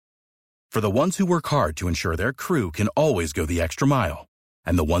For the ones who work hard to ensure their crew can always go the extra mile,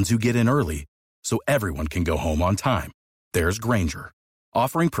 and the ones who get in early so everyone can go home on time, there's Grainger,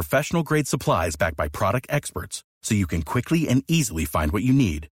 offering professional-grade supplies backed by product experts so you can quickly and easily find what you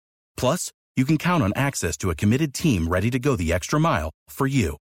need. Plus, you can count on access to a committed team ready to go the extra mile for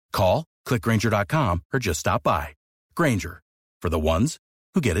you. Call, click Grainger.com, or just stop by. Grainger, for the ones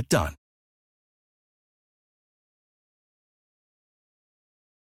who get it done.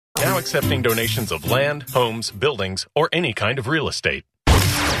 Now accepting donations of land, homes, buildings, or any kind of real estate.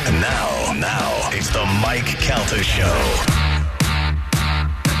 And now, it's the Mike Calta Show.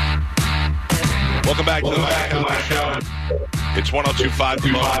 Welcome back to the Mike Calta Show. It's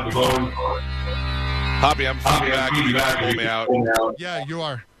 102.5 The Bone. Hoppy, I'm back. You can pull me out. Yeah, you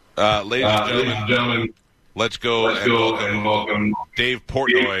are. Ladies and gentlemen, let's go and welcome Dave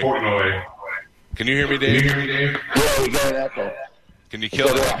Portnoy. Can you hear me, Dave? Yeah, we got an echo. Can you kill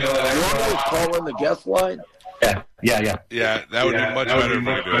it? You want to call in the guest line? Yeah, that would be much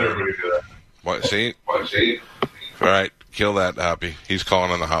better if we do that. What, see? All right, kill that, Hoppy. He's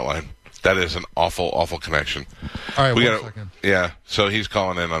calling on the hotline. That is an awful, awful connection. All right, one second. Yeah, so he's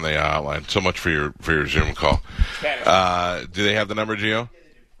calling in on the hotline. So much for your Zoom call. Do they have the number, Gio?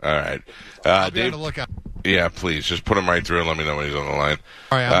 All right. I'll be Dave, on the lookout. Yeah, please just put him right through and let me know when he's on the line.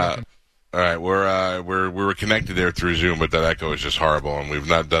 All right, all right, we're connected there through Zoom, but that echo is just horrible, and we've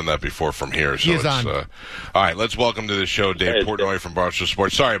not done that before from here. So He's on. All right, let's welcome to the show Dave Portnoy from Barstool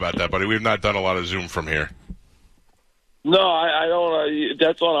Sports. Sorry about that, buddy. We've not done a lot of Zoom from here. No, I don't.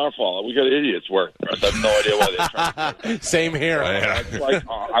 That's on our fault. We got idiots working. I have no idea why they're trying to do it. Same here. I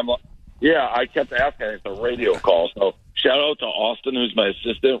kept asking. It's a radio call. So shout out to Austin, who's my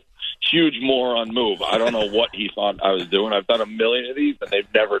assistant. Huge moron move. I don't know what he thought I was doing. I've done a million of these, and they've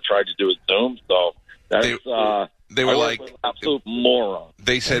never tried to do a Zoom. So that's they were like absolute moron.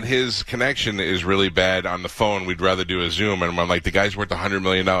 They said his connection is really bad on the phone. We'd rather do a Zoom, and I'm like, the guy's worth $100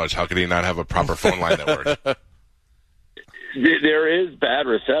 million. How could he not have a proper phone line that works? There is bad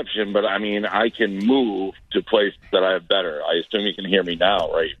reception, but I mean, I can move to places that I have better. I assume you can hear me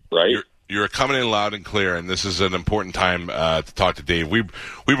now, right? You're coming in loud and clear, and this is an important time to talk to Dave. We've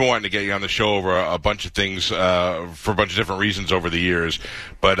been wanting to get you on the show over a bunch of things for a bunch of different reasons over the years,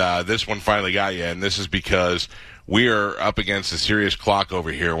 but this one finally got you, and this is because we are up against a serious clock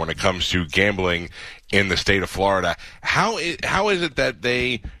over here when it comes to gambling in the state of Florida. How is it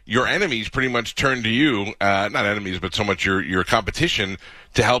that your enemies pretty much turn to you, not enemies, but so much your competition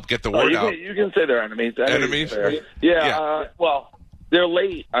to help get the word out? You can say they're enemies. Enemies? Yeah. Well, they're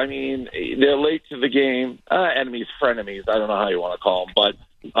late. I mean, they're late to the game. Enemies, frenemies. I don't know how you want to call them, but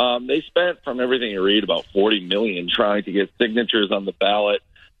they spent, from everything you read, about $40 million trying to get signatures on the ballot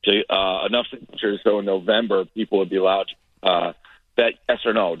to enough signatures so in November people would be allowed to bet yes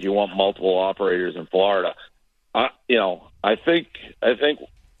or no. Do you want multiple operators in Florida? I think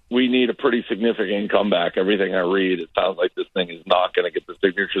we need a pretty significant comeback. Everything I read, it sounds like this thing is not going to get the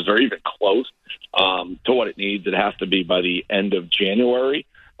signatures or even close to what it needs. It has to be by the end of January.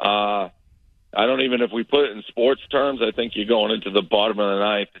 I don't even, if we put it in sports terms, I think you're going into the bottom of the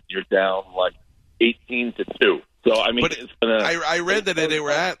ninth and you're down like 18-2. So I mean, I read that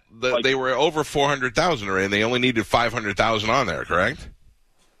they were over 400,000 already, and they only needed 500,000 on there. Correct?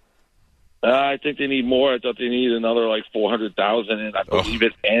 I think they need more. I thought they need another like 400,000, and I believe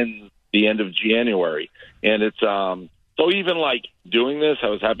it ends the end of January. And it's so even like doing this, I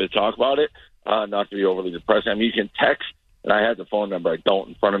was happy to talk about it. Not to be overly depressing. I mean, you can text, and I had the phone number. I don't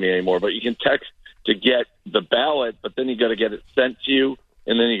in front of me anymore, but you can text to get the ballot, but then you got to get it sent to you,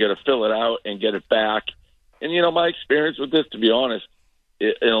 and then you got to fill it out and get it back. And, my experience with this, to be honest,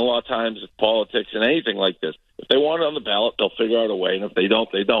 in a lot of times it's politics and anything like this. If they want it on the ballot, they'll figure out a way. And if they don't,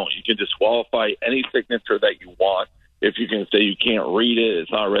 they don't. You can disqualify any signature that you want. If you can say you can't read it, it's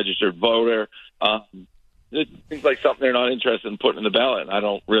not a registered voter. It seems like something they're not interested in putting in the ballot. And I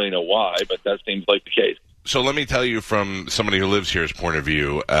don't really know why, but that seems like the case. So let me tell you from somebody who lives here's point of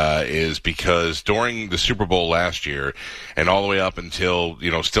view, is because during the Super Bowl last year and all the way up until,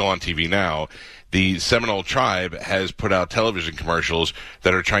 still on TV now, the Seminole tribe has put out television commercials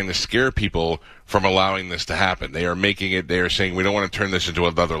that are trying to scare people from allowing this to happen. They are saying, we don't want to turn this into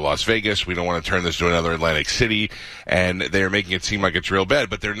another Las Vegas. We don't want to turn this into another Atlantic City. And they're making it seem like it's real bad.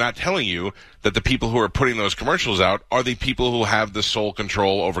 But they're not telling you that the people who are putting those commercials out are the people who have the sole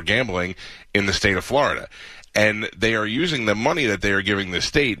control over gambling in the state of Florida. And they are using the money that they are giving the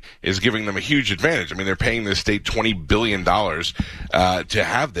state is giving them a huge advantage. I mean, they're paying the state $20 billion to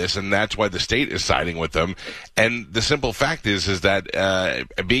have this, and that's why the state is siding with them. And the simple fact is that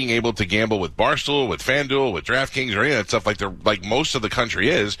being able to gamble with Barstool, with FanDuel, with DraftKings, or any of that stuff like most of the country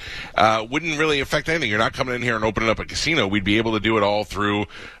is, wouldn't really affect anything. You're not coming in here and opening up a casino. We'd be able to do it all through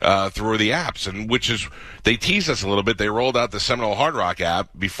the apps, and which is they teased us a little bit. They rolled out the Seminole Hard Rock app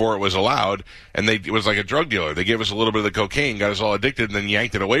before it was allowed, and it was like a drug dealer. They gave us a little bit of the cocaine, got us all addicted, and then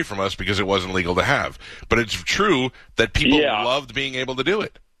yanked it away from us because it wasn't legal to have. But it's true that people loved being able to do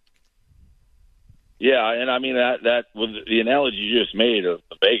it. Yeah, and I mean that was the analogy you just made of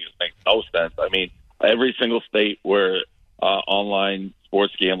Vegas makes no sense. I mean, every single state where online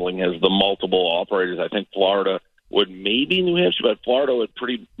sports gambling has the multiple operators, I think Florida would, maybe New Hampshire, but Florida would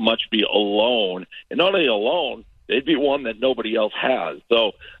pretty much be alone. And not only alone, they'd be one that nobody else has.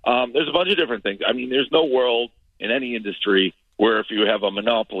 So there's a bunch of different things. I mean, there's no world in any industry where if you have a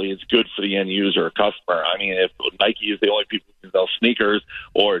monopoly, it's good for the end user or customer. I mean, if Nike is the only people who can sell sneakers,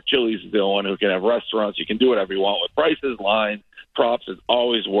 or Chili's is the only one who can have restaurants, you can do whatever you want with prices, lines, props. It's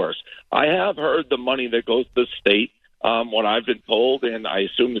always worse. I have heard the money that goes to the state. What I've been told, and I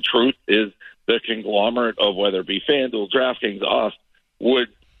assume the truth, is the conglomerate of whether it be FanDuel, DraftKings, us, would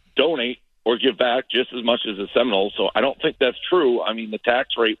donate or give back just as much as the Seminoles. So I don't think that's true. I mean, the tax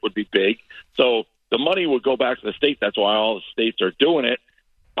rate would be big. So the money would go back to the state. That's why all the states are doing it.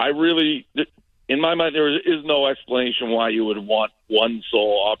 I really, in my mind, there is no explanation why you would want one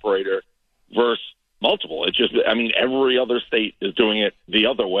sole operator versus multiple. It's just, I mean, every other state is doing it the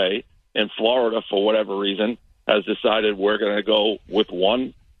other way. And Florida, for whatever reason, has decided we're going to go with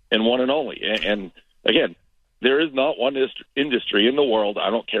one and one and only. And again, there is not one industry in the world, I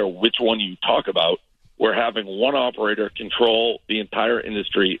don't care which one you talk about, where having one operator control the entire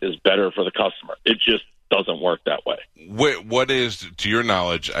industry is better for the customer. It just doesn't work that way. What is, to your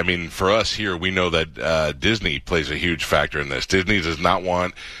knowledge, I mean, for us here, we know that Disney plays a huge factor in this. Disney does not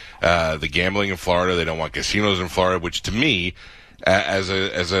want the gambling in Florida. They don't want casinos in Florida, which to me, as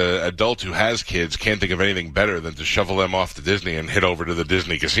a adult who has kids, can't think of anything better than to shovel them off to Disney and head over to the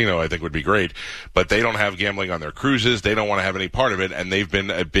Disney casino. I think would be great. But they don't have gambling on their cruises. They don't want to have any part of it, and they've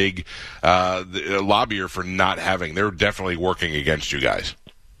been a big lobbyer for not having. They're definitely working against you guys.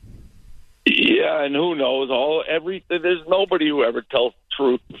 Yeah, and who knows? There's nobody who ever tells the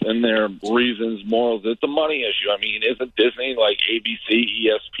truth in their reasons, morals. It's a money issue. I mean, isn't Disney like ABC,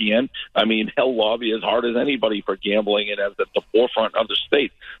 ESPN? I mean, they'll lobby as hard as anybody for gambling and as at the forefront of the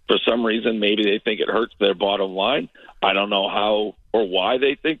state. For some reason, maybe they think it hurts their bottom line. I don't know how or why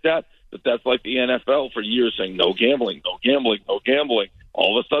they think that, but that's like the NFL for years saying no gambling, no gambling, no gambling.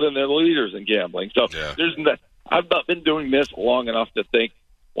 All of a sudden, they're the leaders in gambling. So I've not been doing this long enough to think,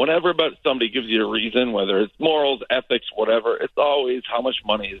 whenever somebody gives you a reason, whether it's morals, ethics, whatever, it's always how much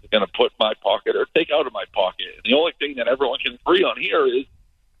money is it going to put in my pocket or take out of my pocket. And the only thing that everyone can agree on here is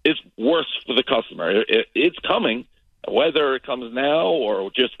it's worse for the customer. It's coming, whether it comes now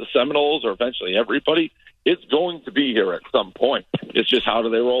or just the Seminoles or eventually everybody, it's going to be here at some point. It's just how do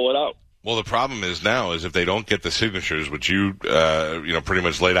they roll it out? Well, the problem is now is if they don't get the signatures, which you pretty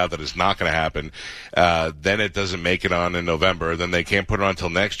much laid out that it's not going to happen, then it doesn't make it on in November. Then they can't put it on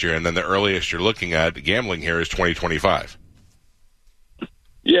until next year, and then the earliest you're looking at gambling here is 2025.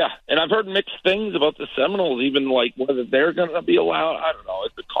 Yeah, and I've heard mixed things about the Seminoles, even like whether they're going to be allowed. I don't know.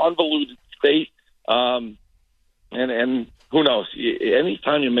 It's a convoluted state, and who knows?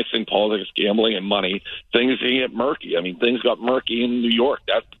 Anytime you're mixing politics, gambling, and money, things can get murky. I mean, things got murky in New York.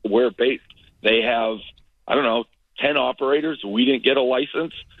 That's where it's based. They have, 10 operators. We didn't get a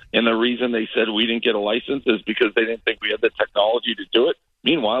license, and the reason they said we didn't get a license is because they didn't think we had the technology to do it.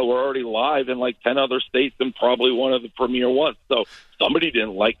 Meanwhile, we're already live in like 10 other states and probably one of the premier ones. So somebody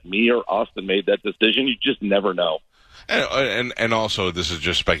didn't like me or us and made that decision. You just never know. And also, this is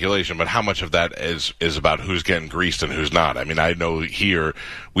just speculation, but how much of that is about who's getting greased and who's not? I mean, I know here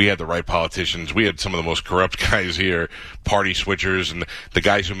we had the right politicians. We had some of the most corrupt guys here, party switchers, and the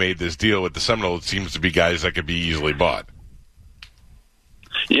guys who made this deal with the Seminoles seems to be guys that could be easily bought.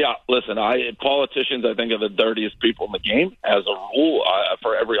 Yeah, listen, politicians, I think, are the dirtiest people in the game. As a rule,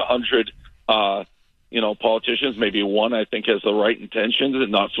 for every 100 politicians, maybe one, I think, has the right intentions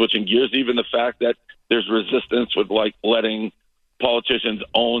and not switching gears. Even the fact that there's resistance with like letting politicians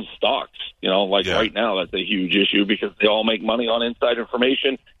own stocks, right now, that's a huge issue because they all make money on inside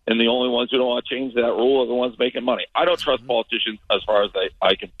information, and the only ones who don't want to change that rule are the ones making money. I don't trust politicians as far as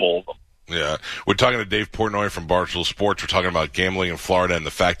I can pull them. Yeah. We're talking to Dave Portnoy from Barstool Sports. We're talking about gambling in Florida and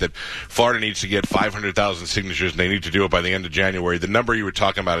the fact that Florida needs to get 500,000 signatures, and they need to do it by the end of January. The number you were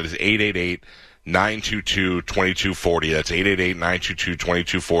talking about is 888-922-2240. That's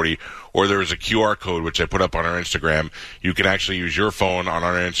 888-922-2240. Or there is a QR code, which I put up on our Instagram. You can actually use your phone on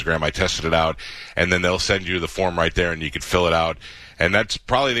our Instagram. I tested it out. And then they'll send you the form right there, and you can fill it out. And that's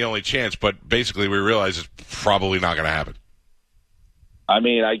probably the only chance. But basically, we realize it's probably not going to happen. I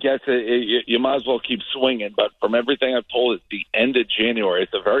mean, I guess you might as well keep swinging, but from everything I've told, it's the end of January.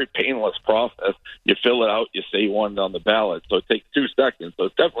 It's a very painless process. You fill it out, you say you want it on the ballot, so it takes 2 seconds. So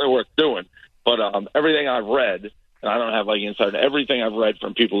it's definitely worth doing. But everything I've read, and I don't have like inside, everything I've read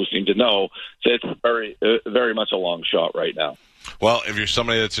from people who seem to know, say it's very much a long shot right now. Well, if you're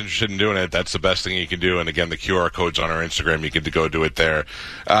somebody that's interested in doing it, that's the best thing you can do. And again, the QR code's on our Instagram. You can go do it there.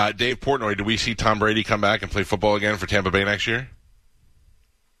 Dave Portnoy, do we see Tom Brady come back and play football again for Tampa Bay next year?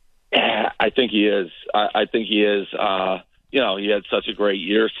 I think he is. I think he is. He had such a great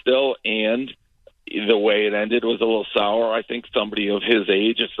year still, and the way it ended was a little sour. I think somebody of his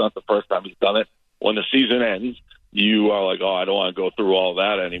age, it's not the first time he's done it. When the season ends, you are like, I don't want to go through all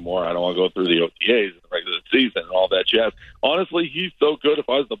that anymore. I don't want to go through the OTAs and the regular season and all that jazz. Honestly, he's so good. If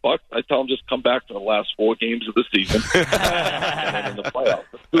I was the Bucs, I'd tell him just come back for the last 4 games of the season and in the playoffs.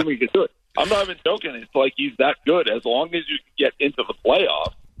 Assuming he can do it. I'm not even joking. It's like he's that good. As long as you can get into the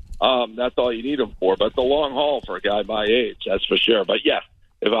playoffs, that's all you need him for. But it's a long haul for a guy my age, that's for sure. But, yes,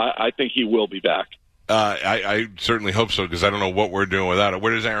 I think he will be back. I certainly hope so, because I don't know what we're doing without it.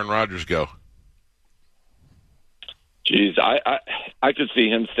 Where does Aaron Rodgers go? Geez, I could see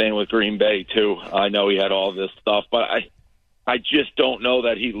him staying with Green Bay, too. I know he had all this stuff, but I just don't know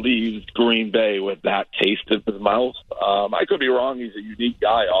that he leaves Green Bay with that taste in his mouth. I could be wrong. He's a unique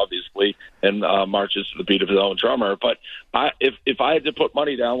guy, obviously, and marches to the beat of his own drummer. But if I had to put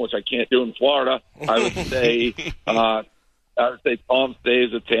money down, which I can't do in Florida, I would say Tom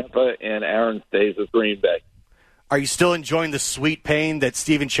stays at Tampa and Aaron stays at Green Bay. Are you still enjoying the sweet pain that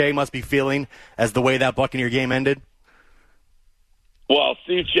Stephen Che must be feeling as the way that Buccaneer game ended? Well,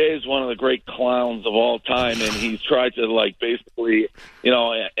 Steve Che is one of the great clowns of all time, and he's tried to, basically,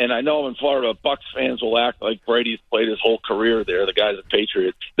 and I know in Florida, Bucs fans will act like Brady's played his whole career there. The guy's a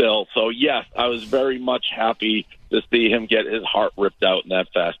Patriot still. So, yes, I was very much happy to see him get his heart ripped out in that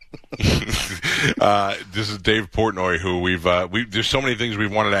fashion. This is Dave Portnoy, who there's so many things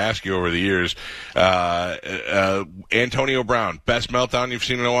we've wanted to ask you over the years. Antonio Brown, best meltdown you've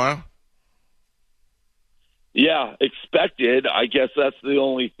seen in a while? Yeah, expected. I guess that's the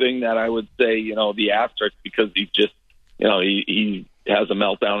only thing that I would say, the asterisk, because he just, he has a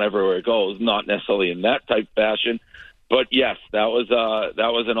meltdown everywhere he goes, not necessarily in that type fashion. But, yes, that was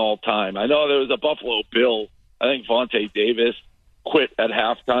an all-time. I know there was a Buffalo Bills. I think Vontae Davis quit at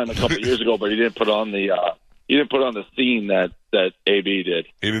halftime a couple of years ago, but he didn't put on the scene that AB did.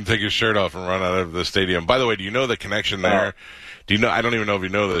 He didn't take his shirt off and run out of the stadium. By the way, do you know the connection there? Do you know? I don't even know if you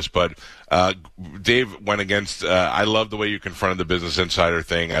know this, but Dave went against. I love the way you confronted the Business Insider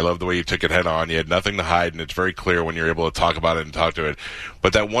thing. I love the way you took it head on. You had nothing to hide, and it's very clear when you're able to talk about it and talk to it.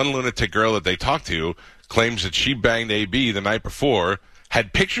 But that one lunatic girl that they talked to claims that she banged AB the night before,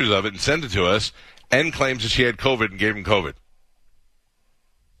 had pictures of it and sent it to us, and claims that she had COVID and gave him COVID.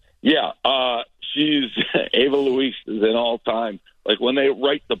 Yeah, she's Ava Louise is an all-time. Like when they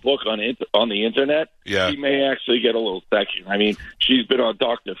write the book on the internet, she may actually get a little section. I mean, she's been on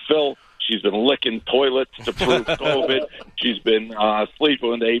Dr. Phil. She's been licking toilets to prove COVID. She's been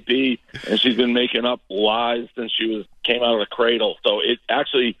sleeping with AP, and she's been making up lies since she came out of the cradle. So it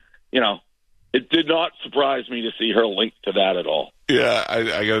actually, it did not surprise me to see her linked to that at all. Yeah,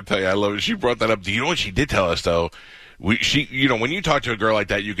 I got to tell you, I love it. She brought that up. Do you know what she did tell us, though? When you talk to a girl like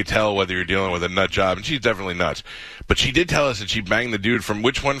that, you could tell whether you're dealing with a nut job, and she's definitely nuts. But she did tell us that she banged the dude from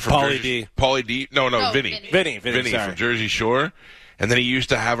which one? From Pauly Jersey? D. Pauly D. No, Vinny. Vinny From Jersey Shore. And then he used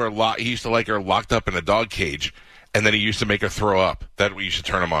to have her he used to like her locked up in a dog cage, and then he used to make her throw up. That we used to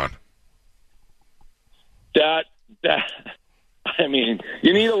turn him on. I mean,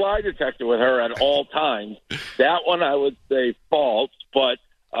 you need a lie detector with her at all times. That one I would say false, but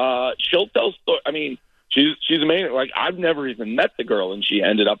she'll tell stories. I mean, she's amazing. Like, I've never even met the girl, and she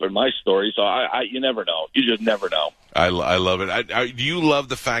ended up in my story. So you never know. You just never know. I love it. Do you love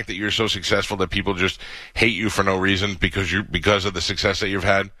the fact that you're so successful that people just hate you for no reason because of the success that you've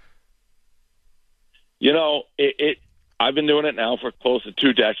had? I've been doing it now for close to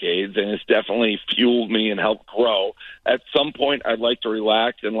 2 decades, and it's definitely fueled me and helped grow. At some point, I'd like to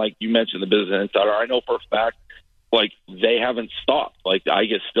relax, and like you mentioned, the Business Insider, I know for a fact, like, they haven't stopped. Like, I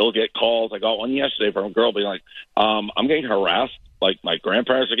still get calls. I got one yesterday from a girl being like, I'm getting harassed. Like, my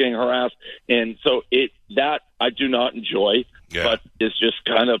grandparents are getting harassed. And so that I do not enjoy, but it's just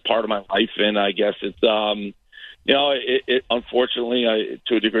kind of part of my life. And I guess it's, It unfortunately,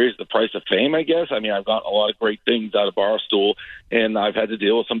 to a degree, is the price of fame, I guess. I mean, I've gotten a lot of great things out of Barstool, and I've had to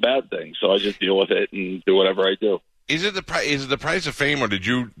deal with some bad things. So I just deal with it and do whatever I do. Is it the price of fame, or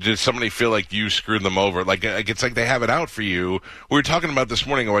did somebody feel like you screwed them over? Like it's like they have it out for you. We were talking about this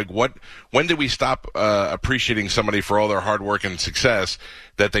morning. Like, when did we stop appreciating somebody for all their hard work and success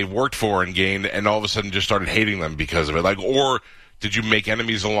that they've worked for and gained, and all of a sudden just started hating them because of it? Like, or did you make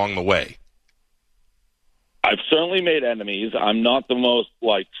enemies along the way? I've certainly made enemies. I'm not the most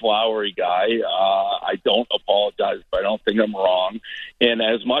flowery guy. I don't apologize if I don't think I'm wrong. And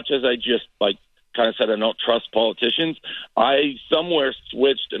as much as I just kind of said I don't trust politicians, I somewhere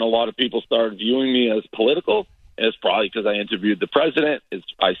switched, and a lot of people started viewing me as political. And it's probably because I interviewed the president.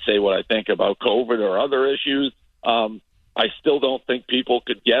 I say what I think about COVID or other issues. I still don't think people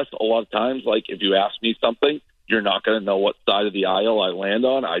could guess a lot of times. Like, if you ask me something, you're not going to know what side of the aisle I land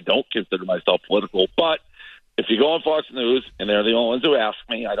on. I don't consider myself political, but if you go on Fox News, and they're the only ones who ask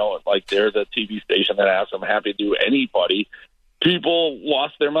me, I don't they're the TV station that asks. I'm happy to do anybody. People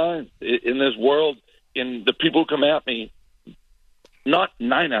lost their minds in this world, and the people who come at me, not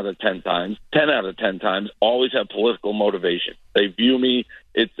 9 out of 10 times, 10 out of 10 times, always have political motivation. They view me.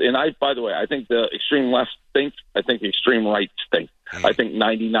 By the way, I think the extreme left stinks. I think the extreme right stinks. I think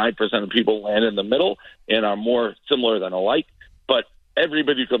 99% of people land in the middle and are more similar than alike. But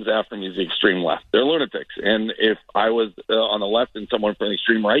everybody who comes after me is the extreme left. They're lunatics. And if I was on the left and someone from the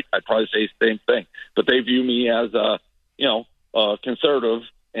extreme right, I'd probably say the same thing. But they view me as a conservative,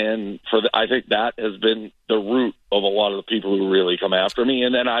 and I think that has been the root of a lot of the people who really come after me.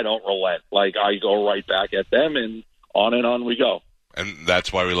 And then I don't relent. I go right back at them, and on we go. And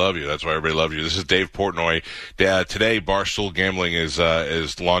that's why we love you. That's why everybody loves you. This is Dave Portnoy. Today, Barstool Gambling is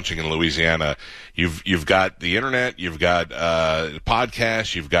launching in Louisiana. You've got the internet, you've got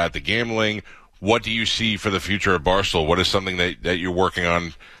podcasts, you've got the gambling. What do you see for the future of Barstool? What is something that you're working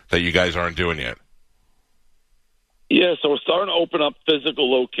on that you guys aren't doing yet? Yeah, so we're starting to open up physical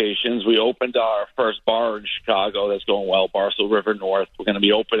locations. We opened our first bar in Chicago. That's going well, Barstool River North. We're going to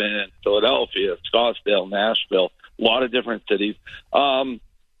be opening in Philadelphia, Scottsdale, Nashville, a lot of different cities.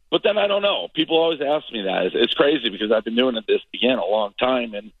 But then I don't know. People always ask me that. It's crazy because I've been doing this again a long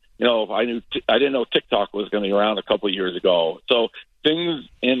time, and I didn't know TikTok was going to be around a couple of years ago. So things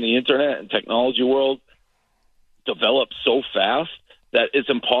in the internet and technology world develop so fast that it's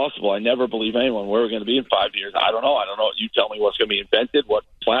impossible. I never believe anyone where we're going to be in 5 years. I don't know. You tell me what's going to be invented, what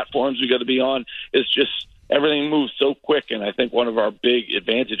platforms we're going to be on. It's just everything moves so quick, and I think one of our big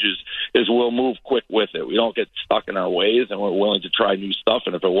advantages is we'll move quick with it. We don't get stuck in our ways, and we're willing to try new stuff,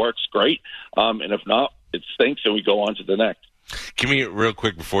 and if it works, great. And if not, it stinks, and we go on to the next. Give me real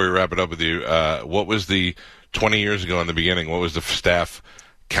quick before we wrap it up with you, what was the 20 years ago in the beginning, what was the staff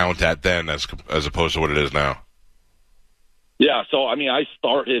count at then as opposed to what it is now? Yeah, so, I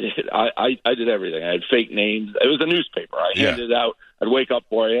started it. I did everything. I had fake names. It was a newspaper. I handed it out. I'd wake up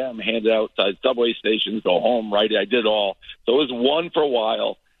 4 a.m., hand it outside subway stations, go home, write it. I did it all. So it was one for a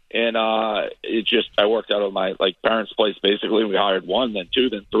while, and I worked out of my parents' place, basically. We hired one, then two,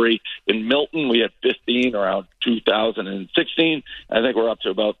 then three. In Milton, we had 15 around 2016. I think we're up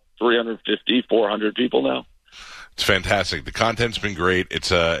to about 350, 400 people now. It's fantastic. The content's been great.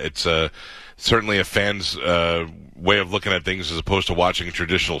 It's certainly a fan's way of looking at things as opposed to watching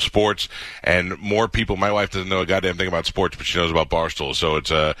traditional sports. And more people, my wife doesn't know a goddamn thing about sports, but she knows about Barstool. So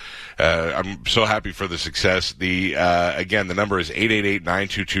it's I'm so happy for the success. Again, the number is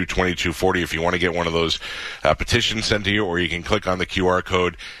 888-922-2240 if you want to get one of those petitions sent to you, or you can click on the QR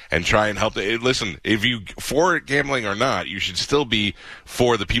code and try and help. Listen, if you for gambling or not, you should still be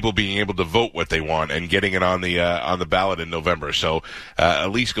for the people being able to vote what they want and getting it on the ballot in November. So at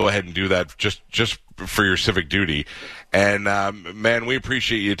least go ahead and do that just for your civic duty. And man, we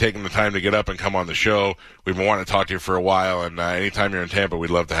appreciate you taking the time to get up and come on the show. We've been wanting to talk to you for a while, and anytime you're in Tampa, we'd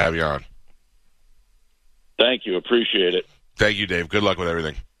love to have you on. Thank you. Appreciate it. Thank you, Dave. Good luck with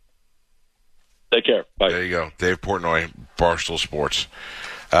everything. Take care. Bye. There you go. Dave Portnoy, Barstool Sports.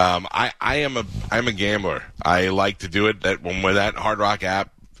 I'm a gambler. I like to do it. When that Hard Rock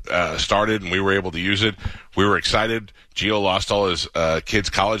app started and we were able to use it, we were excited. Gio lost all his kids'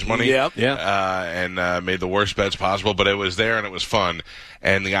 college money, and made the worst bets possible. But it was there and it was fun.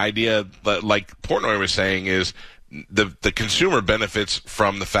 And the idea, like Portnoy was saying, is the consumer benefits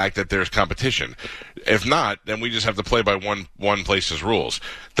from the fact that there's competition. If not, then we just have to play by one place's rules.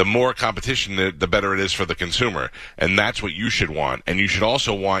 The more competition, the better it is for the consumer. And that's what you should want. And you should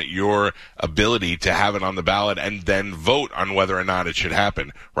also want your ability to have it on the ballot and then vote on whether or not it should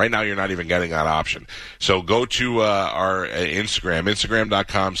happen. Right now, you're not even getting that option. So go to our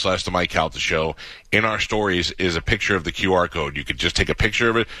Instagram.com/The Mike Calta Show. In our stories is a picture of the QR code. You could just take a picture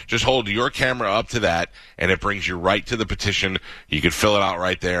of it. Just hold your camera up to that, and it brings you right to the petition. You could fill it out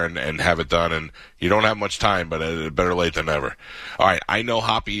right there and have it done. And you don't have much time, but better late than never. All right, I know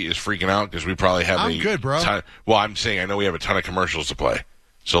Hoppy is freaking out because we probably have I'm good, bro. Well, I'm saying I know we have a ton of commercials to play.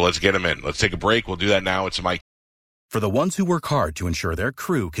 So let's get them in. Let's take a break. We'll do that now. It's Mike. For the ones who work hard to ensure their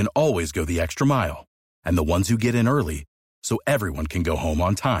crew can always go the extra mile, and the ones who get in early so everyone can go home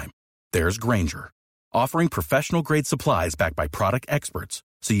on time, there's Grainger, offering professional-grade supplies backed by product experts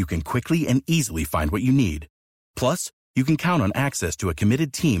so you can quickly and easily find what you need. Plus, you can count on access to a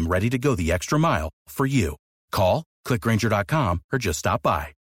committed team ready to go the extra mile for you. Call, click Grainger.com, or just stop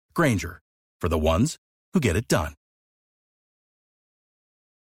by. Grainger, for the ones who get it done.